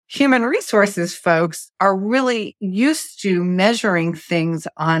human resources folks are really used to measuring things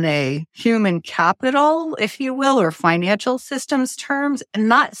on a human capital, if you will, or financial systems terms, and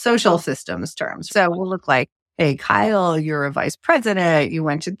not social systems terms. So we'll look like, hey, Kyle, you're a vice president. You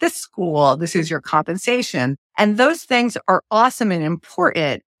went to this school. This is your compensation. And those things are awesome and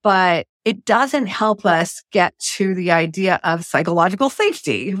important, but it doesn't help us get to the idea of psychological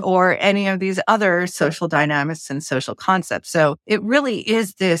safety or any of these other social dynamics and social concepts. So it really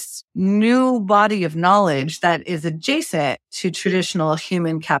is this new body of knowledge that is adjacent to traditional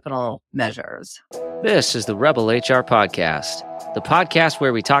human capital measures. This is the Rebel HR Podcast, the podcast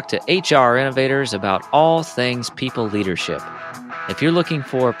where we talk to HR innovators about all things people leadership. If you're looking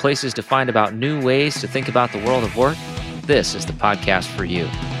for places to find about new ways to think about the world of work, this is the podcast for you.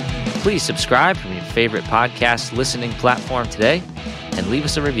 Please subscribe from your favorite podcast listening platform today and leave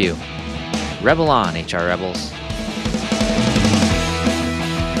us a review. Rebel on, HR Rebels.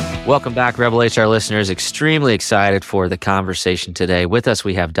 Welcome back, Rebel HR listeners. Extremely excited for the conversation today. With us,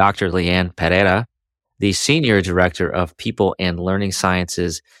 we have Dr. Leann Pereira, the Senior Director of People and Learning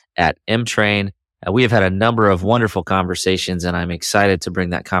Sciences at M-Train. We have had a number of wonderful conversations, and I'm excited to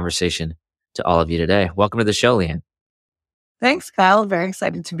bring that conversation to all of you today. Welcome to the show, Leann. Thanks, Kyle. Very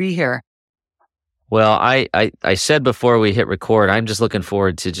excited to be here. Well, I said before we hit record, I'm just looking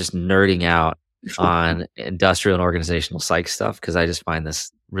forward to just nerding out on industrial and organizational psych stuff because I just find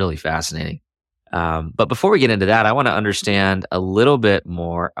this really fascinating. But before we get into that, I want to understand a little bit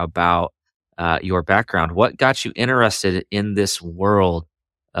more about your background. What got you interested in this world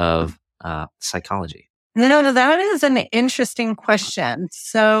of psychology? No, that is an interesting question.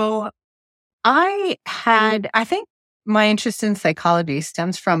 So I think my interest in psychology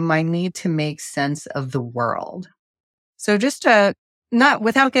stems from my need to make sense of the world. So just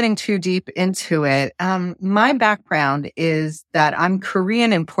without getting too deep into it, my background is that I'm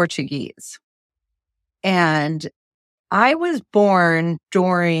Korean and Portuguese. And I was born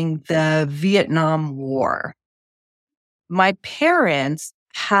during the Vietnam War. My parents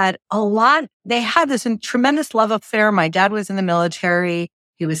they had this tremendous love affair. My dad was in the military.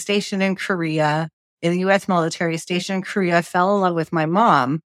 He was stationed in Korea. In the U.S. military, stationed in Korea. I fell in love with my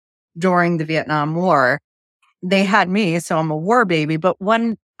mom during the Vietnam War. They had me, so I'm a war baby. But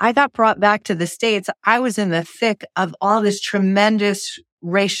when I got brought back to the States, I was in the thick of all this tremendous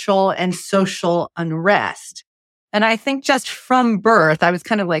racial and social unrest. And I think just from birth, I was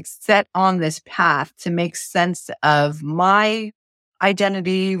kind of like set on this path to make sense of my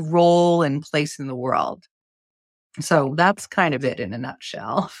identity, role, and place in the world. So that's kind of it in a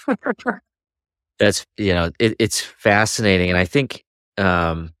nutshell. That's, it's fascinating. And I think,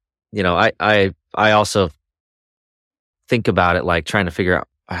 I also think about it like trying to figure out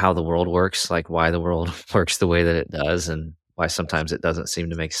how the world works, like why the world works the way that it does and why sometimes it doesn't seem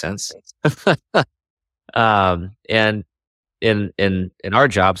to make sense. And in our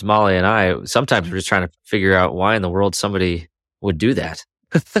jobs, Molly and I, sometimes we're just trying to figure out why in the world somebody would do that.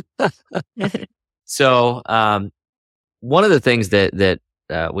 So, one of the things that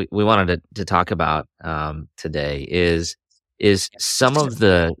we wanted to talk about today is some of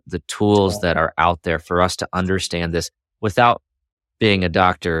the tools that are out there for us to understand this without being a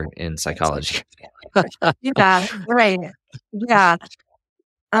doctor in psychology. Yeah, right. Yeah.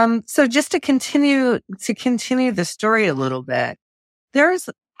 So just to continue the story a little bit,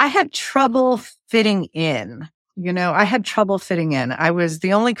 I had trouble fitting in. I was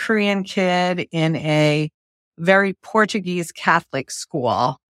the only Korean kid in a very Portuguese Catholic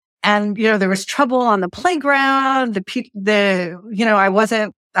school. And, there was trouble on the playground.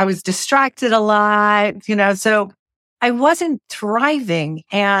 I was distracted a lot, so I wasn't thriving.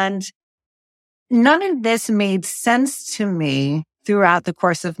 And none of this made sense to me throughout the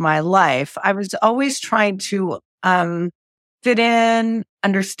course of my life. I was always trying to, fit in,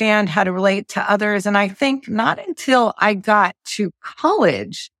 understand how to relate to others. And I think not until I got to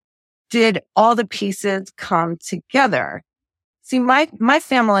college did all the pieces come together. See, my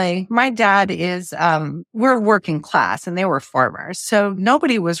family, my dad is, we're working class and they were farmers. So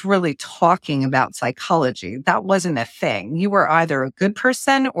nobody was really talking about psychology. That wasn't a thing. You were either a good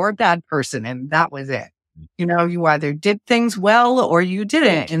person or a bad person, and that was it. You either did things well or you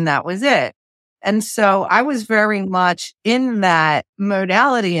didn't, and that was it. And so I was very much in that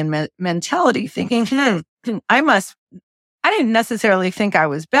modality and mentality thinking, I didn't necessarily think I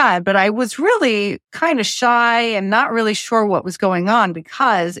was bad, but I was really kind of shy and not really sure what was going on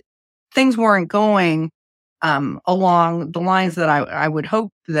because things weren't going along the lines that I would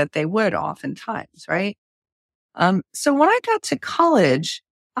hope that they would oftentimes, right? So when I got to college,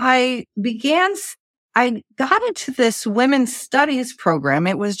 I began I got into this women's studies program.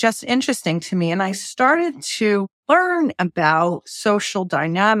 It was just interesting to me. And I started to learn about social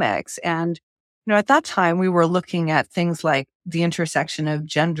dynamics. And, at that time we were looking at things like the intersection of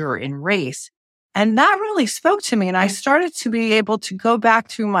gender and race. And that really spoke to me. And I started to be able to go back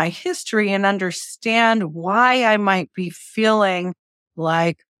through my history and understand why I might be feeling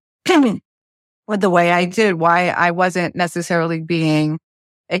like with the way I did, why I wasn't necessarily being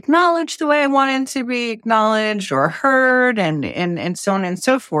acknowledged the way I wanted to be acknowledged or heard and so on and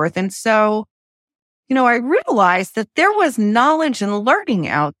so forth. And so, I realized that there was knowledge and learning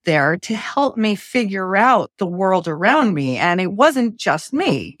out there to help me figure out the world around me. And it wasn't just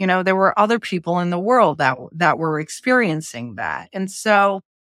me. There were other people in the world that were experiencing that. And so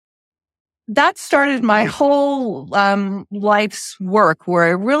that started my whole life's work, where I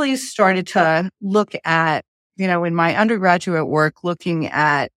really started to look at, in my undergraduate work, looking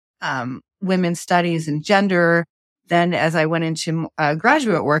at women's studies and gender. Then as I went into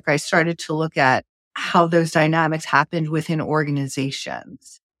graduate work, I started to look at how those dynamics happened within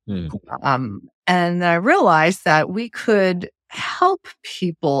organizations. And I realized that we could help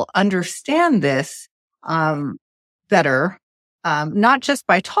people understand this better, not just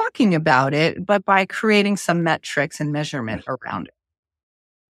by talking about it, but by creating some metrics and measurement around it.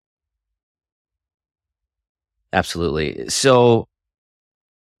 Absolutely. So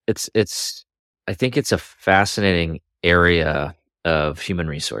I think it's a fascinating area of human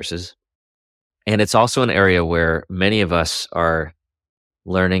resources. And it's also an area where many of us are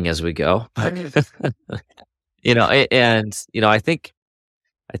learning as we go. I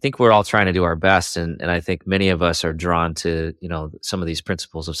think we're all trying to do our best, and I think many of us are drawn to, some of these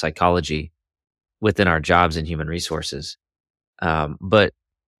principles of psychology within our jobs in human resources. But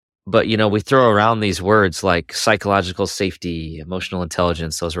we throw around these words like psychological safety, emotional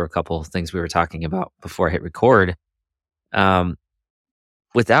intelligence. Those were a couple of things we were talking about before I hit record.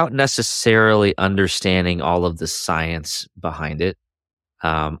 Without necessarily understanding all of the science behind it,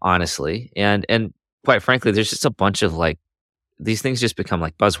 honestly. And quite frankly, there's just a bunch of these things just become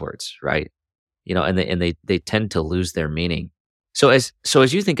like buzzwords, right? And they tend to lose their meaning. So as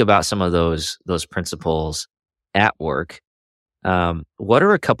you think about some of those principles at work, what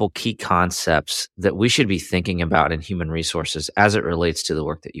are a couple key concepts that we should be thinking about in human resources as it relates to the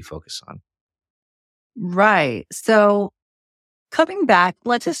work that you focus on? Right. So coming back,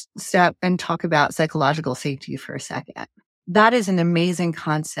 let's just step and talk about psychological safety for a second. That is an amazing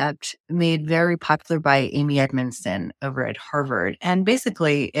concept made very popular by Amy Edmondson over at Harvard. And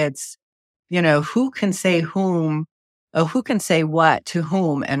basically it's, who can say whom, who can say what to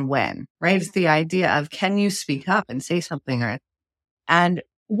whom and when, right? It's the idea of, can you speak up and say something? And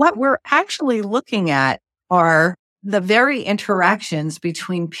what we're actually looking at are the very interactions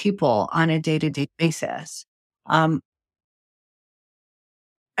between people on a day-to-day basis.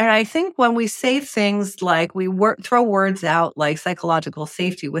 And I think when we say things like throw words out like psychological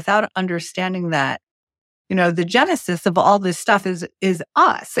safety without understanding that, the genesis of all this stuff is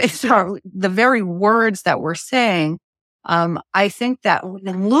us. It's the very words that we're saying. I think that we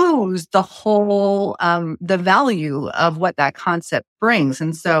lose the whole, the value of what that concept brings.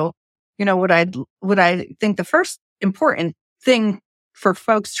 And so, what I think the first important thing for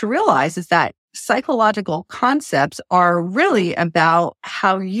folks to realize is that psychological concepts are really about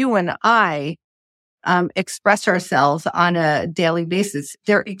how you and I express ourselves on a daily basis.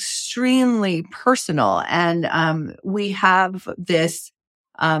 They're extremely personal, and we have this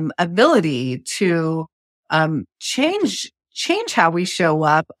ability to change how we show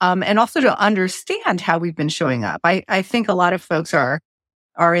up, and also to understand how we've been showing up. I think a lot of folks are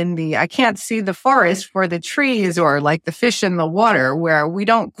in the, I can't see the forest for the trees, or like the fish in the water, where we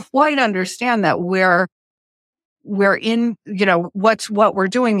don't quite understand that we're in, what we're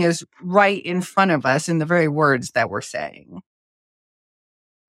doing is right in front of us in the very words that we're saying.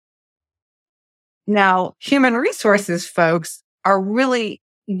 Now, human resources folks are really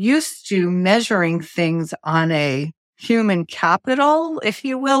used to measuring things on a human capital, if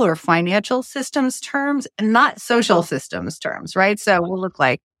you will, or financial systems terms, and not social systems terms, right? So we'll look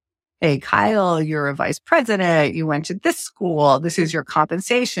like, hey, Kyle, you're a vice president. You went to this school. This is your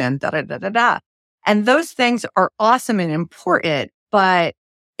compensation, da, da, da, da, da. And those things are awesome and important, but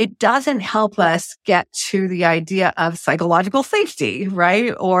it doesn't help us get to the idea of psychological safety,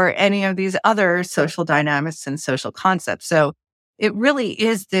 right? Or any of these other social dynamics and social concepts. So it really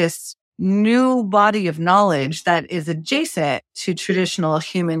is this new body of knowledge that is adjacent to traditional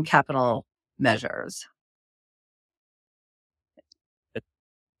human capital measures.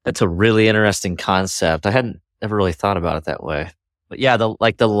 That's a really interesting concept. I hadn't ever really thought about it that way. but yeah,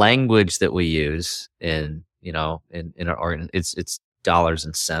 the language that we use in, in our organ, it's dollars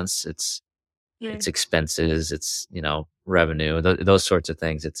and cents. It's expenses. It's, revenue, those sorts of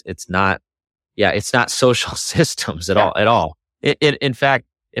things. It's not, yeah, it's not social systems at Yeah. all, at all. In fact,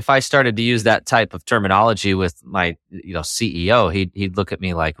 if I started to use that type of terminology with my, CEO, he'd look at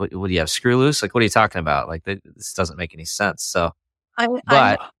me like, what do you have, screw loose? Like, what are you talking about? Like, this doesn't make any sense. So, I'm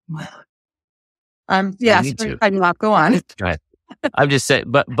but we yes, need to. I'm not go on. Go ahead. I'm just saying,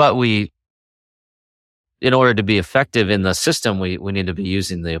 but we, in order to be effective in the system, we need to be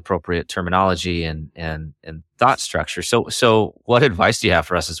using the appropriate terminology and thought structure. So what advice do you have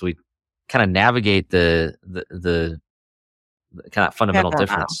for us as we kind of navigate the kind of fundamental Yeah.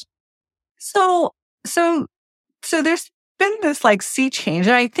 difference? So, so, so there's been this like sea change.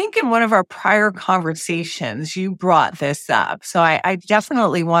 And I think in one of our prior conversations, you brought this up. So I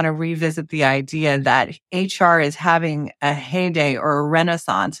definitely want to revisit the idea that HR is having a heyday or a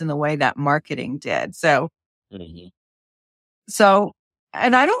renaissance in the way that marketing did. Mhm. So,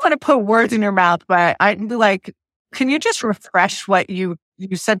 and I don't want to put words in your mouth, but I'd be like, can you just refresh what you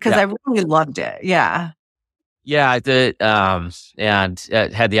said? Cause Yeah. I really loved it. Yeah. Yeah, I did, and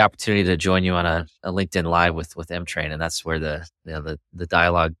had the opportunity to join you on a LinkedIn Live with M Train, and that's where the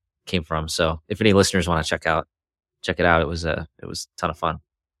dialogue came from. So, if any listeners want to check it out, it was a ton of fun.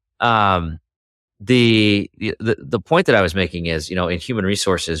 Um, the point that I was making is, in human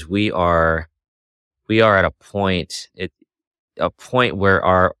resources, we are at a point where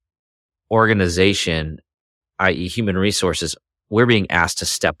our organization, i.e., human resources, we're being asked to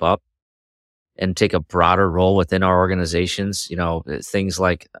step up and take a broader role within our organizations. Things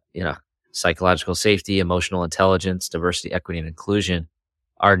like, psychological safety, emotional intelligence, diversity, equity, and inclusion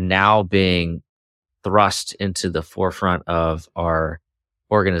are now being thrust into the forefront of our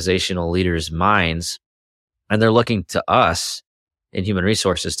organizational leaders' minds. And they're looking to us in human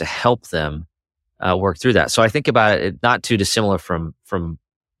resources to help them work through that. So I think about it not too dissimilar from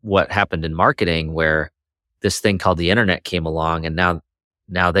what happened in marketing, where this thing called the internet came along, and now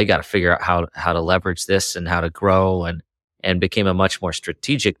they got to figure out how to leverage this and how to grow and became a much more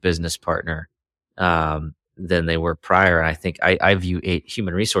strategic business partner than they were prior. And I think I view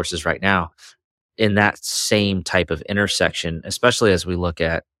human resources right now in that same type of intersection, especially as we look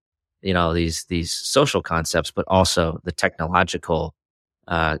at these social concepts, but also the technological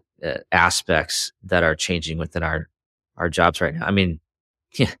aspects that are changing within our jobs right now. I mean,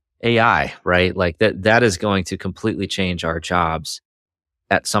 AI, right? Like that is going to completely change our jobs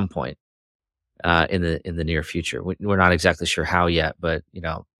at some point in the near future. We're not exactly sure how yet, but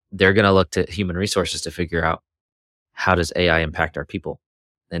they're going to look to human resources to figure out how does AI impact our people,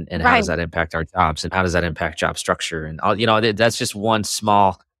 and how Right. does that impact our jobs, and how does that impact job structure, and all, that's just one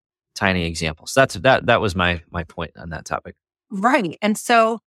small tiny example. So that was my point on that topic. Right. And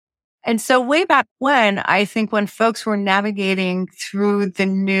so way back when, I think when folks were navigating through the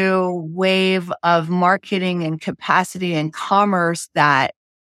new wave of marketing and capacity and commerce that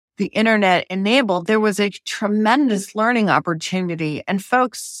the internet enabled, there was a tremendous learning opportunity, and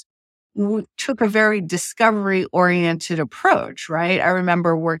folks took a very discovery oriented approach, right? I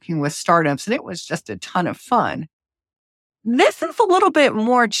remember working with startups and it was just a ton of fun. This is a little bit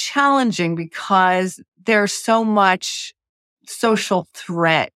more challenging because there's so much social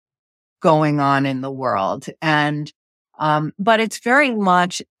threat going on in the world. But it's very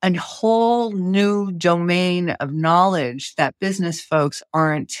much a whole new domain of knowledge that business folks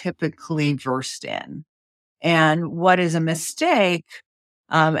aren't typically versed in. And what is a mistake?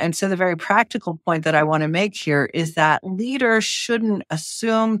 And so the very practical point that I want to make here is that leaders shouldn't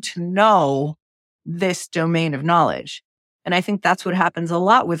assume to know this domain of knowledge. And I think that's what happens a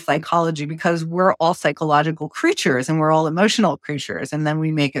lot with psychology, because we're all psychological creatures and we're all emotional creatures. And then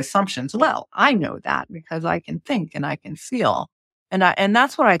we make assumptions. Well, I know that because I can think and I can feel. And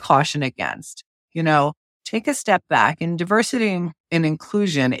that's what I caution against. Take a step back. In diversity and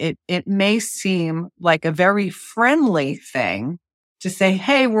inclusion, it may seem like a very friendly thing to say,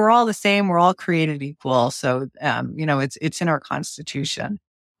 hey, we're all the same. We're all created equal. So, it's in our constitution.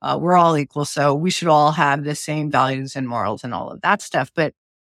 We're all equal. So we should all have the same values and morals and all of that stuff. But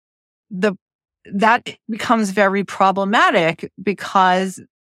that becomes very problematic because,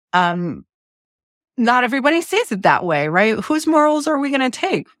 not everybody sees it that way, right? Whose morals are we going to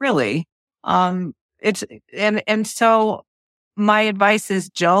take, really? So my advice is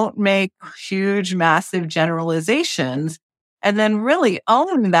don't make huge, massive generalizations, and then really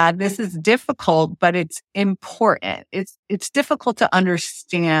own that this is difficult, but it's important. It's difficult to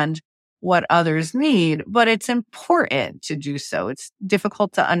understand what others need, but it's important to do so. It's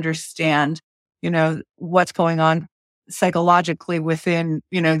difficult to understand, what's going on psychologically within,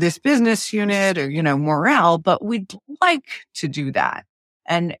 this business unit or, morale, but we'd like to do that.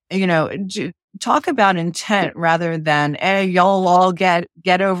 And, talk about intent rather than, hey, y'all all get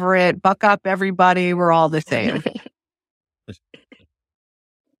over it, buck up, everybody, we're all the same.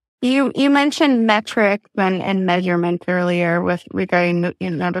 You mentioned metrics and measurements earlier with regarding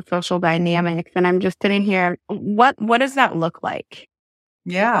the social dynamics, and I'm just sitting here. What does that look like?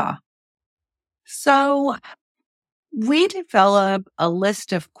 Yeah. So we develop a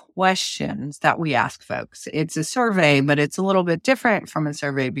list of questions that we ask folks. It's a survey, but it's a little bit different from a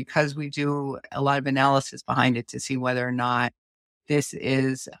survey because we do a lot of analysis behind it to see whether or not this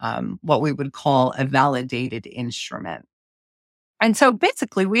is what we would call a validated instrument. And so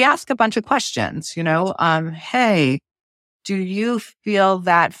basically we ask a bunch of questions, hey, do you feel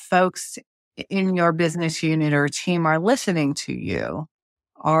that folks in your business unit or team are listening to you?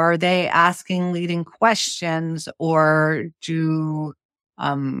 Are they asking leading questions, or do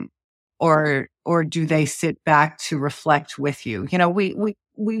they sit back to reflect with you?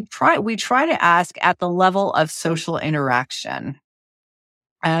 We try to ask at the level of social interaction.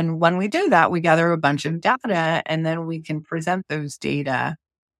 And when we do that, we gather a bunch of data, and then we can present those data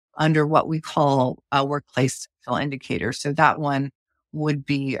under what we call a workplace social indicator. So that one would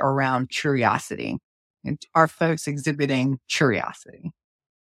be around curiosity. And are folks exhibiting curiosity?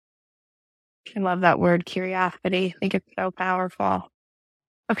 I love that word, curiosity. I think it's so powerful.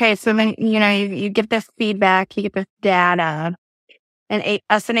 Okay, so then, you get this feedback, you get this data, and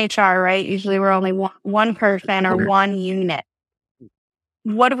us in HR, right? Usually we're only one person or one unit.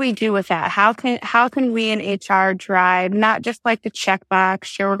 What do we do with that? How can we in HR drive, not just like the checkbox,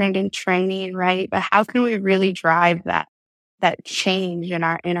 sure, we're going to do training, right? But how can we really drive that change in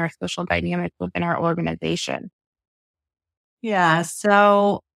our social dynamics within our organization? Yeah.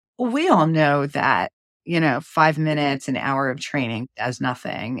 So we all know that, 5 minutes, an hour of training does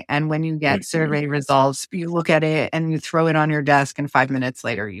nothing. And when you get survey results, you look at it and you throw it on your desk, and 5 minutes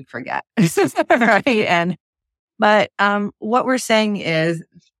later you forget. Right. But what we're saying is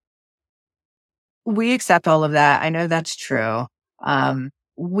we accept all of that. I know that's true.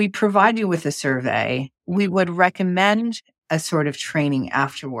 We provide you with a survey. We would recommend a sort of training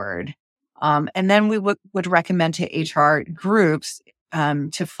afterward. And then we would recommend to HR groups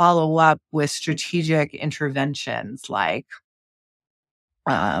to follow up with strategic interventions like,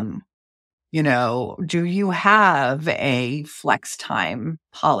 do you have a flex time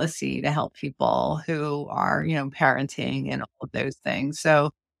policy to help people who are, parenting and all of those things?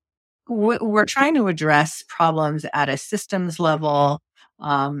 So we're trying to address problems at a systems level,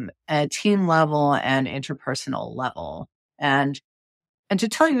 a team level, and interpersonal level. And to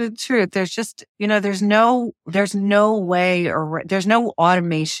tell you the truth, there's just, there's no way, or there's no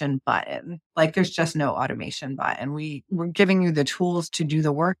automation button. Like there's just no automation button. We're giving you the tools to do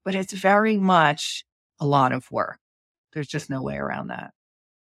the work, but it's very much a lot of work. There's just no way around that.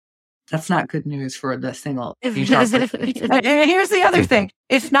 That's not good news for the single HR person. And here's the other thing.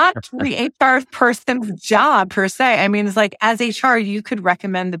 It's not the HR person's job per se. I mean, it's like as HR, you could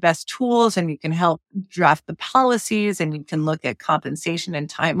recommend the best tools and you can help draft the policies and you can look at compensation and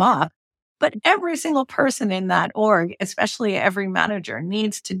time off. But every single person in that org, especially every manager,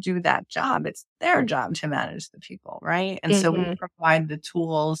 needs to do that job. It's their job to manage the people, right? And so we provide the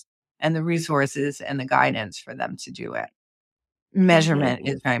tools and the resources and the guidance for them to do it. Measurement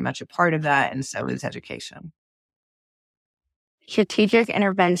is very much a part of that, and so is education. Strategic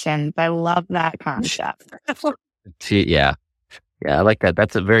interventions. I love that concept. Yeah, I like that.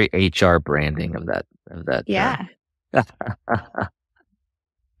 That's a very HR branding of that. Yeah.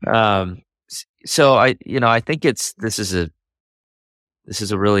 So I think this is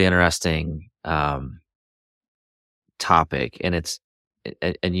a really interesting topic, and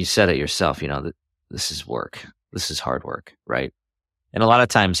and you said it yourself. That this is work. This is hard work, right? And a lot of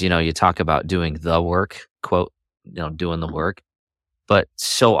times, you talk about doing the work, quote, doing the work, but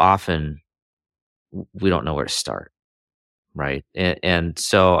so often we don't know where to start, right? And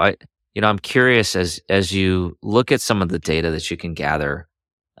so I'm curious as you look at some of the data that you can gather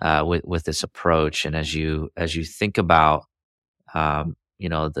with this approach, and as you think about, the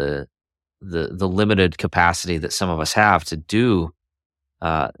limited capacity that some of us have to do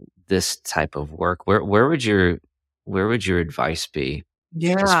this type of work, where would your advice be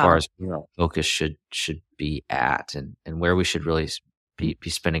as far as focus should be at, and where we should really be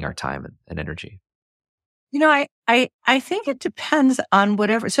spending our time and energy? I think it depends on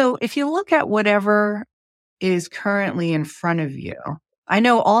whatever. So if you look at whatever is currently in front of you, I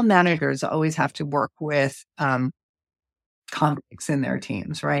know all managers always have to work with conflicts in their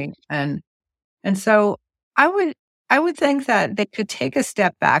teams, right? And so I I would think that they could take a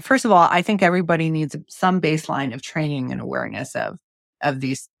step back. First of all, I think everybody needs some baseline of training and awareness of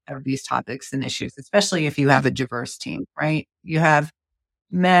these topics and issues, especially if you have a diverse team, right? You have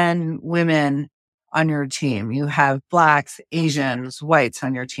men, women on your team. You have Blacks, Asians, whites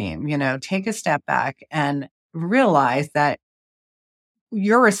on your team. Take a step back and realize that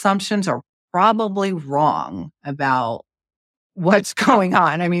your assumptions are probably wrong about what's going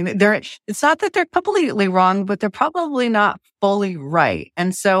on. I mean, it's not that they're completely wrong, but they're probably not fully right.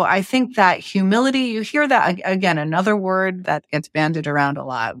 And so I think that humility, you hear that again, another word that gets bandied around a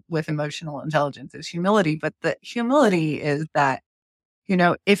lot with emotional intelligence is humility. But the humility is that,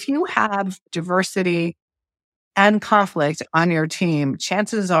 if you have diversity and conflict on your team,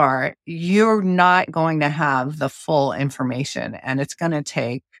 chances are you're not going to have the full information, and it's going to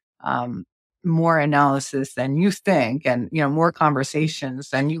take, more analysis than you think, and more conversations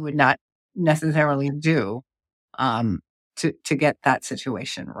than you would not necessarily do to get that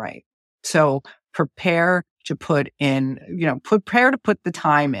situation right. So prepare to put the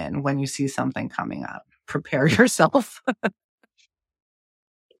time in when you see something coming up. Prepare yourself.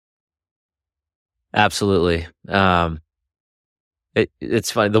 Absolutely.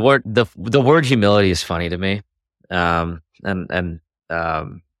 It's funny. The word humility is funny to me.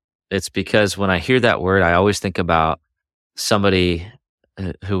 It's because when I hear that word, I always think about somebody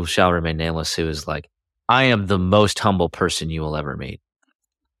who shall remain nameless, who is like, I am the most humble person you will ever meet.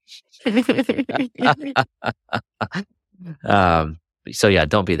 So yeah,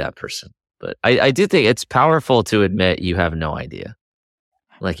 don't be that person. But I do think it's powerful to admit you have no idea.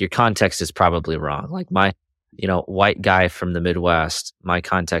 Like, your context is probably wrong. Like, my, white guy from the Midwest, my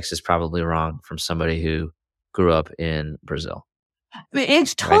context is probably wrong from somebody who grew up in Brazil.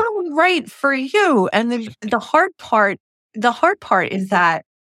 It's totally right for you. And the hard part is that,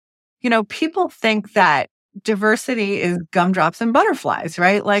 people think that diversity is gumdrops and butterflies,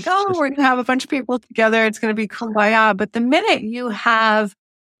 right? Like, oh, we're going to have a bunch of people together. It's going to be kumbaya. But the minute you have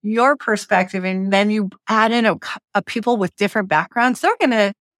your perspective and then you add in a people with different backgrounds, they're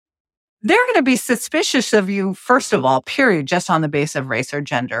going to be suspicious of you, first of all, period, just on the basis of race or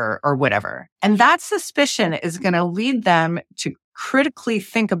gender or whatever. And that suspicion is going to lead them to critically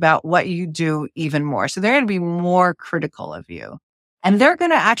think about what you do even more. So they're going to be more critical of you. And they're going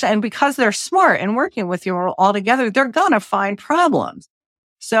to and because they're smart and working with you all together, they're going to find problems.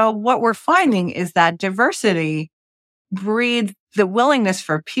 So what we're finding is that diversity breeds the willingness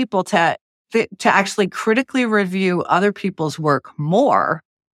for people to actually critically review other people's work more,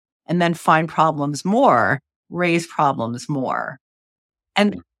 and then find problems more, raise problems more.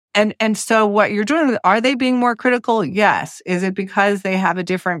 And so what you're doing, are they being more critical? Yes. Is it because they have a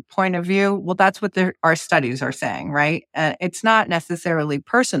different point of view? Well, that's what our studies are saying, right? It's not necessarily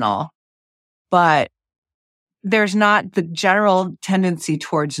personal, but there's not the general tendency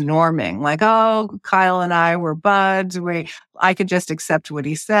towards norming. Like, oh, Kyle and I were buds. I could just accept what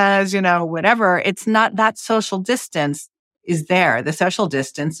he says, whatever. It's not that social distance is there. The social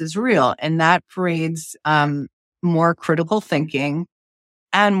distance is real, and that breeds more critical thinking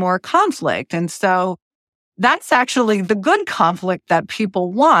and more conflict. And so that's actually the good conflict that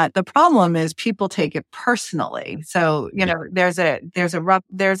people want. The problem is people take it personally. So, there's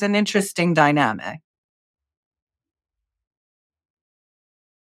an interesting dynamic.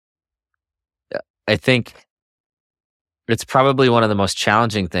 I think it's probably one of the most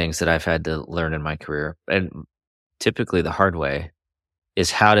challenging things that I've had to learn in my career, and typically the hard way, is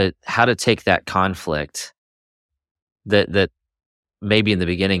how to take that conflict that maybe in the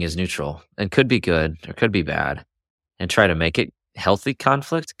beginning is neutral and could be good or could be bad, and try to make it healthy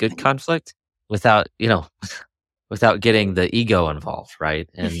conflict, good conflict, without getting the ego involved, right?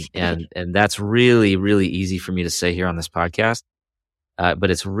 And that's really, really easy for me to say here on this podcast,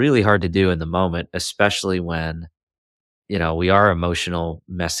 but it's really hard to do in the moment, especially when we are emotional,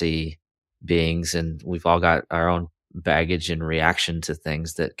 messy beings, and we've all got our own baggage and reaction to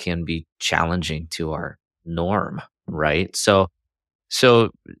things that can be challenging to our norm, right? So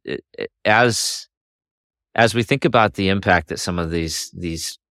as we think about the impact that some of this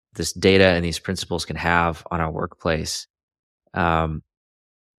data and these principles can have on our workplace, how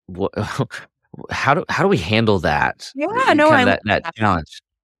do we handle that? Yeah, no, that challenge.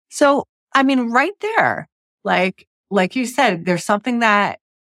 So, I mean, right there, like you said, there's something that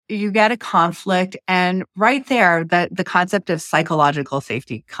you get a conflict, and right there, that the concept of psychological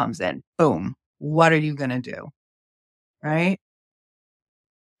safety comes in. Boom. What are you going to do? Right?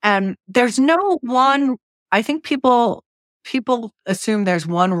 And there's no one, I think people assume there's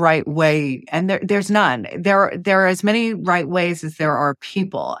one right way, and there's none. There are as many right ways as there are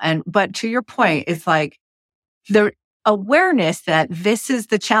people. But to your point, it's like awareness that this is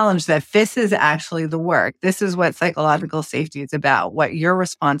the challenge, that this is actually the work. This is what psychological safety is about. What your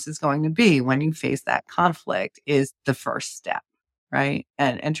response is going to be when you face that conflict is the first step, right?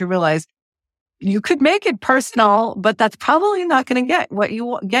 And to realize you could make it personal, but that's probably not going to get you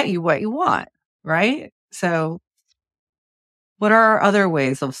what you want, right? So what are other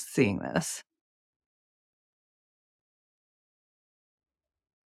ways of seeing this?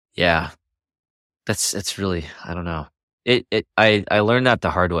 Yeah, it's really, I don't know. I learned that the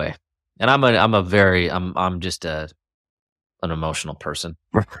hard way, and I'm just an emotional person.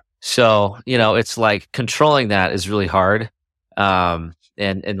 So, it's like controlling that is really hard. And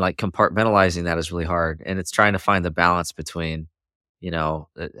like compartmentalizing that is really hard. And it's trying to find the balance between,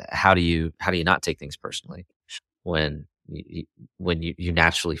 how do you not take things personally when you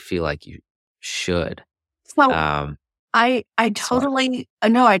naturally feel like you should. So Um, I so totally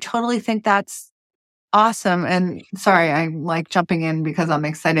no, I totally think that's awesome. And sorry, I'm like jumping in because I'm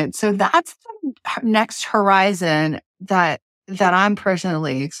excited. So that's the next horizon that I'm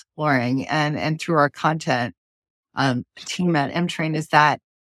personally exploring and through our content team at M-Train is that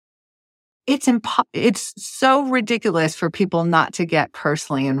it's so ridiculous for people not to get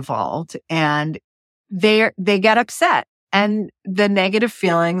personally involved, and they get upset, and the negative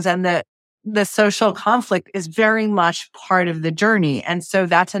feelings and the social conflict is very much part of the journey. And so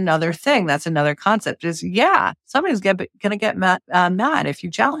that's another thing. That's another concept is, somebody's going to get mad if you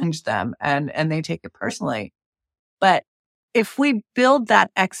challenge them and they take it personally. But if we build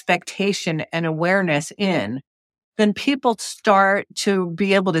that expectation and awareness in, then people start to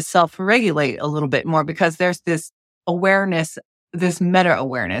be able to self-regulate a little bit more because there's this awareness, this meta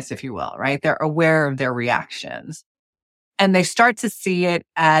awareness, if you will, right? They're aware of their reactions and they start to see it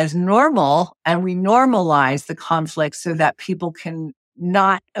as normal, and we normalize the conflict so that people can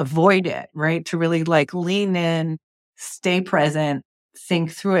not avoid it, right? To really like lean in, stay present,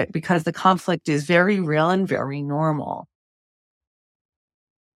 think through it, because the conflict is very real and very normal.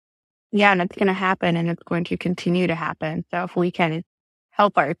 Yeah, and it's going to happen, and it's going to continue to happen. So if we can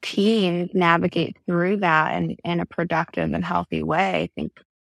help our team navigate through that in a productive and healthy way, I think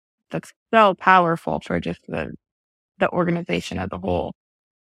that's so powerful for just the organization as a whole.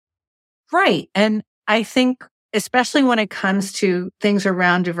 Right. And I think, especially when it comes to things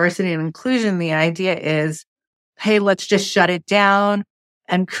around diversity and inclusion, the idea is, hey, let's just shut it down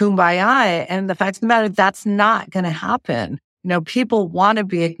and kumbaya. And the fact of the matter, that's not going to happen. People want to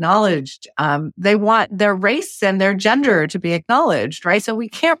be acknowledged. They want their race and their gender to be acknowledged, right? So we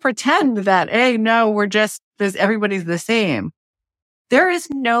can't pretend that, hey, no, everybody's the same. There is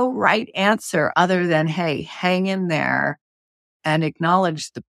no right answer other than, hey, hang in there and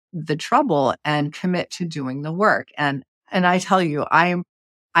acknowledge the trouble and commit to doing the work. And I tell you,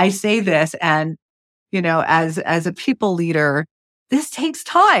 I say this, and, as a people leader, this takes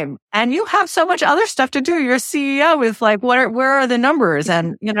time, and you have so much other stuff to do. Your CEO is like, where are the numbers?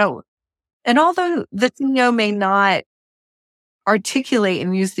 And, and although the CEO may not articulate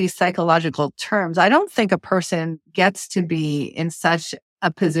and use these psychological terms, I don't think a person gets to be in such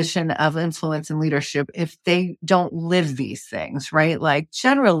a position of influence and leadership if they don't live these things, right? Like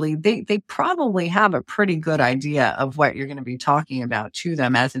generally, they probably have a pretty good idea of what you're going to be talking about to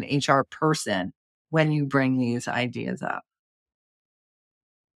them as an HR person when you bring these ideas up.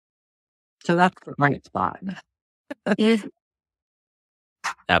 So that's the right spot.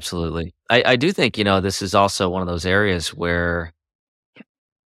 absolutely. I do think, this is also one of those areas where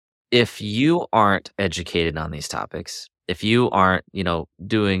if you aren't educated on these topics, if you aren't,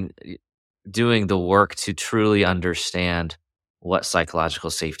 doing the work to truly understand what psychological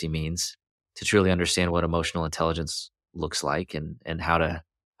safety means, to truly understand what emotional intelligence looks like and how to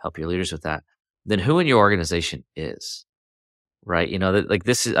help your leaders with that, then who in your organization is, right? Like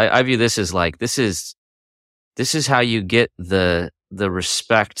this is, I view this as like, this is how you get the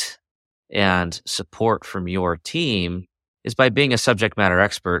respect and support from your team is by being a subject matter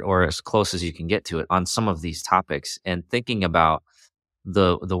expert or as close as you can get to it on some of these topics and thinking about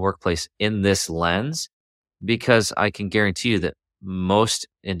the workplace in this lens, because I can guarantee you that most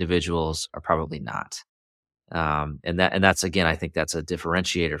individuals are probably not. And that's, again, I think that's a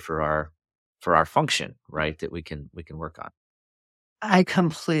differentiator for our function, right? That we can work on. I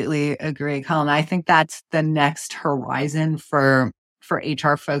completely agree, Colin. I think that's the next horizon for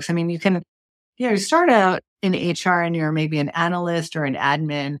HR folks. I mean, you can, you start out in HR and you're maybe an analyst or an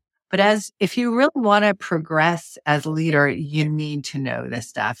admin, but if you really want to progress as a leader, you need to know this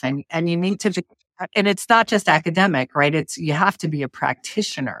stuff, and you need to, and it's not just academic, right? You have to be a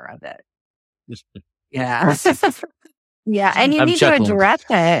practitioner of it. Yeah. Yeah. And you I'm need to chuckling. address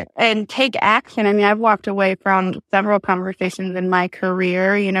it and take action. I mean, I've walked away from several conversations in my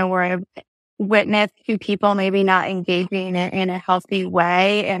career, where I've witnessed two people maybe not engaging in a healthy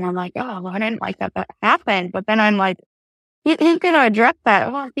way. And I'm like, oh, well, I didn't like that happened. But then I'm like, who's going to address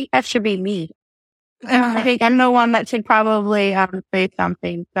that? Well, I think that should be me. I think I'm the one that should probably say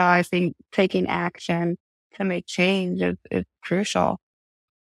something. So I think taking action to make change is crucial.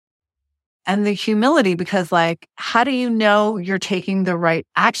 And the humility, because like, how do you know you're taking the right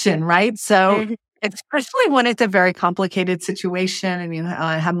action, right? So especially when it's a very complicated situation and you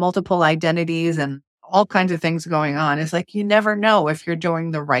have multiple identities and all kinds of things going on, it's like, you never know if you're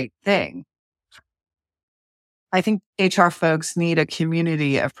doing the right thing. I think HR folks need a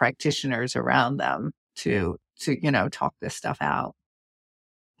community of practitioners around them to talk this stuff out,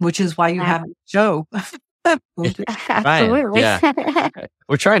 which is why you have a show. Absolutely. Yeah.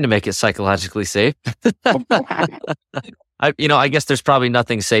 We're trying to make it psychologically safe. I guess there's probably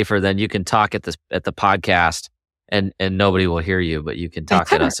nothing safer than you can talk at the podcast and nobody will hear you, but you can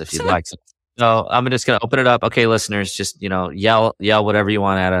talk at us if you'd like. So I'm just going to open it up. Okay, listeners, just, yell whatever you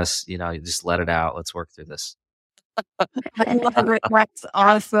want at us. Just let it out. Let's work through this. I love it. That's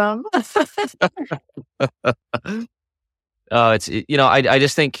awesome. Oh, I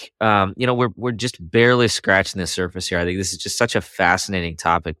just think, we're just barely scratching the surface here. I think this is just such a fascinating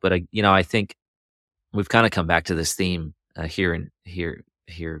topic, but I think we've kind of come back to this theme here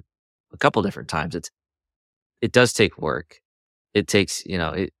a couple different times. It does take work. It takes,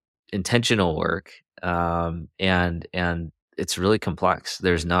 intentional work. And it's really complex.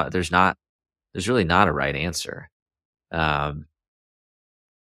 There's really not a right answer.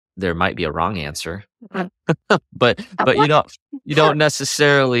 There might be a wrong answer, but you don't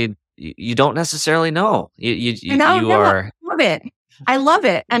necessarily know. I love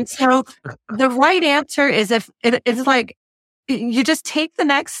it. And so the right answer is if it's like, you just take the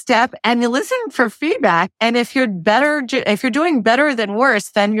next step and you listen for feedback. And if you're doing better than worse,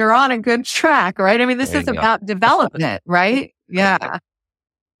 then you're on a good track, right? I mean, this is about development, right? Yeah.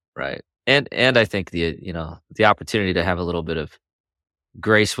 Right. And I think the opportunity to have a little bit of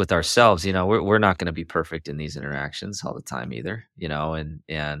grace with ourselves. We're not going to be perfect in these interactions all the time either,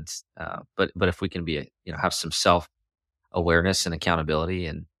 but if we can be, have some self-awareness and accountability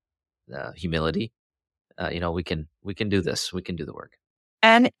and humility, we can do this. We can do the work.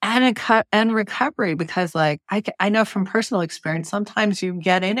 And recovery, because like I know from personal experience, sometimes you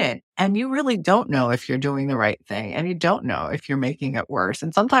get in it and you really don't know if you're doing the right thing and you don't know if you're making it worse.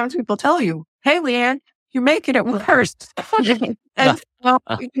 And sometimes people tell you, "Hey, Leann, you're making it worse." And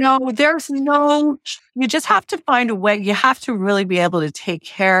you just have to find a way. You have to really be able to take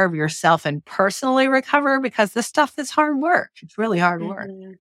care of yourself and personally recover, because this stuff is hard work. It's really hard work.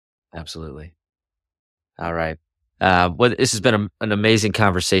 Absolutely. All right. Well, this has been an amazing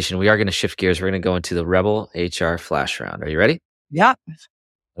conversation. We are going to shift gears. We're going to go into the Rebel HR Flash Round. Are you ready? Yeah.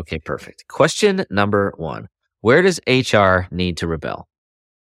 Okay, perfect. Question number 1. Where does HR need to rebel?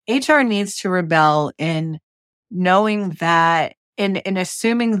 HR needs to rebel in knowing that, in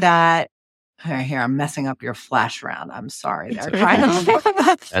assuming that, here, I'm messing up your flash round. I'm sorry.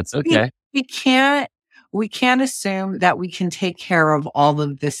 That's okay. We can't assume that we can take care of all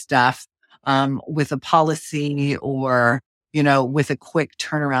of this stuff with a policy or, with a quick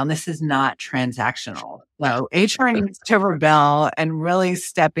turnaround. This is not transactional. So HR needs to rebel and really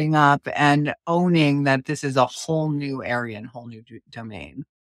stepping up and owning that this is a whole new area and whole new domain.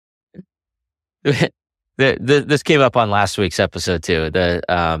 This came up on last week's episode too.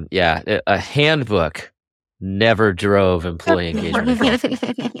 A handbook never drove employee engagement.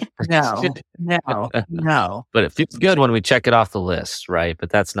 No. But it feels good when we check it off the list, right? But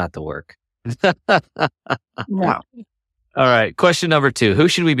that's not the work. No. All right. Question number 2. Who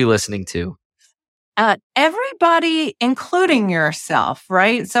should we be listening to? Everybody, including yourself,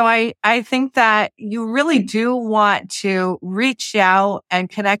 right? So I think that you really do want to reach out and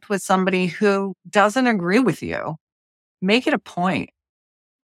connect with somebody who doesn't agree with you. Make it a point.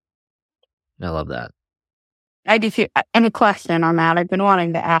 I love that. I do too. And a question on that I've been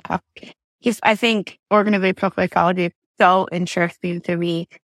wanting to ask. Because I think organizational psychology is so interesting to me.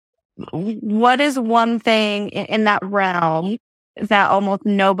 What is one thing in that realm that almost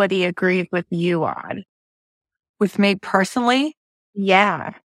nobody agrees with you on? With me personally?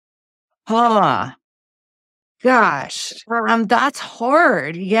 Yeah. Oh, gosh. That's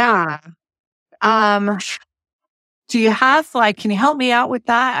hard. Yeah. Do you have can you help me out with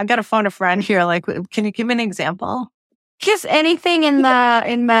that? I got to phone a friend here. Can you give me an example? Just anything in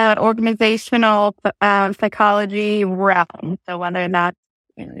the organizational psychology realm. So whether that's,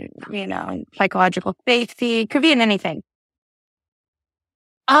 psychological safety, could be in anything.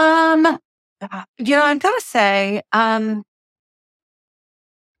 I'm going to say, I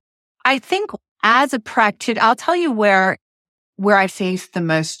think as a practitioner, I'll tell you where I face the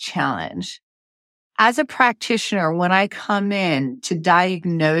most challenge. As a practitioner, when I come in to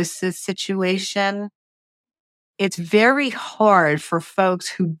diagnose a situation, it's very hard for folks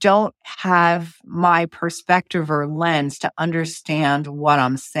who don't have my perspective or lens to understand what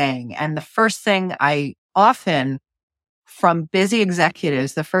I'm saying. And the first thing I often, from busy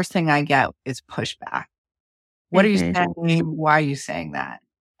executives, the first thing I get is pushback. What are you saying? Why are you saying that?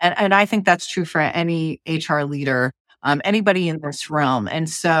 And I think that's true for any HR leader, anybody in this realm. And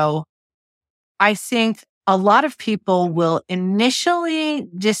so I think a lot of people will initially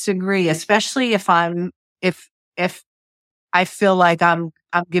disagree, especially if I feel like I'm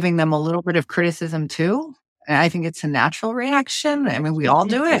giving them a little bit of criticism too. And I think it's a natural reaction. I mean, we all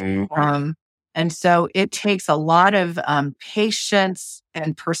do it. And so it takes a lot of patience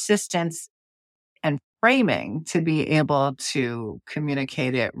and persistence and framing to be able to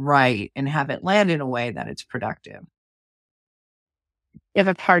communicate it right and have it land in a way that it's productive. If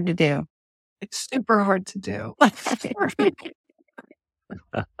it's hard to do. It's super hard to do.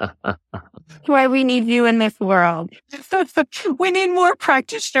 Why we need you in this world. We need more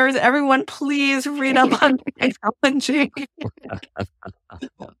practitioners. Everyone, please read up on technology.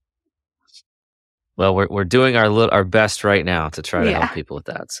 Well, we're doing our best right now to try to help people with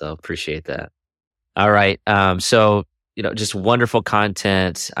that. So appreciate that. All right. So just wonderful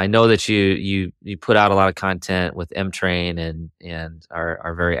content. I know that you put out a lot of content with M-Train and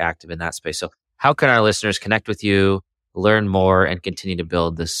are very active in that space. So how can our listeners connect with you, learn more, and continue to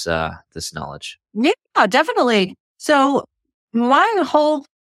build this knowledge? Yeah, definitely. So my whole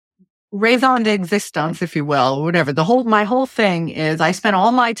raison d'existence, if you will, whatever, my whole thing is I spend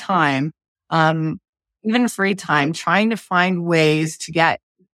all my time, even free time, trying to find ways to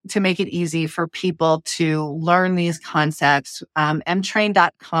make it easy for people to learn these concepts.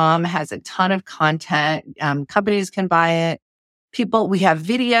 mtrain.com has a ton of content. Companies can buy it. We have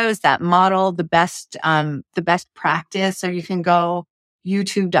videos that model the best practice. So you can go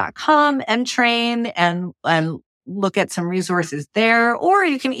youtube.com, mtrain, and look at some resources there, or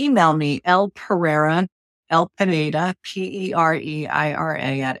you can email me, Pereira, Pereira, at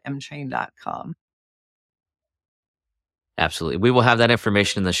mtrain.com. Absolutely. We will have that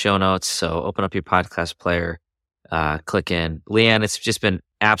information in the show notes. So open up your podcast player, click in. Leann, it's just been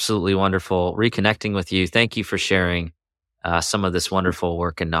absolutely wonderful reconnecting with you. Thank you for sharing some of this wonderful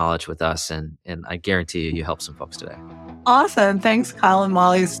work and knowledge with us. And I guarantee you helped some folks today. Awesome. Thanks, Kyle and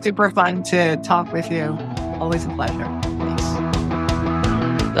Molly. It's super fun to talk with you. Always a pleasure. Thanks.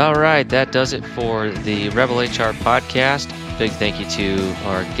 All right. That does it for the Rebel HR podcast. Big thank you to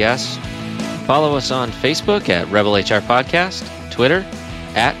our guests. Follow us on Facebook at Rebel HR Podcast, Twitter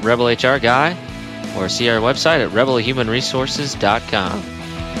at Rebel HR Guy, or see our website at rebelhumanresources.com.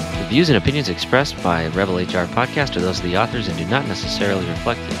 The views and opinions expressed by Rebel HR Podcast are those of the authors and do not necessarily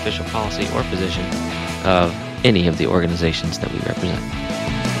reflect the official policy or position of any of the organizations that we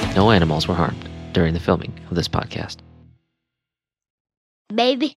represent. No animals were harmed during the filming of this podcast. Baby.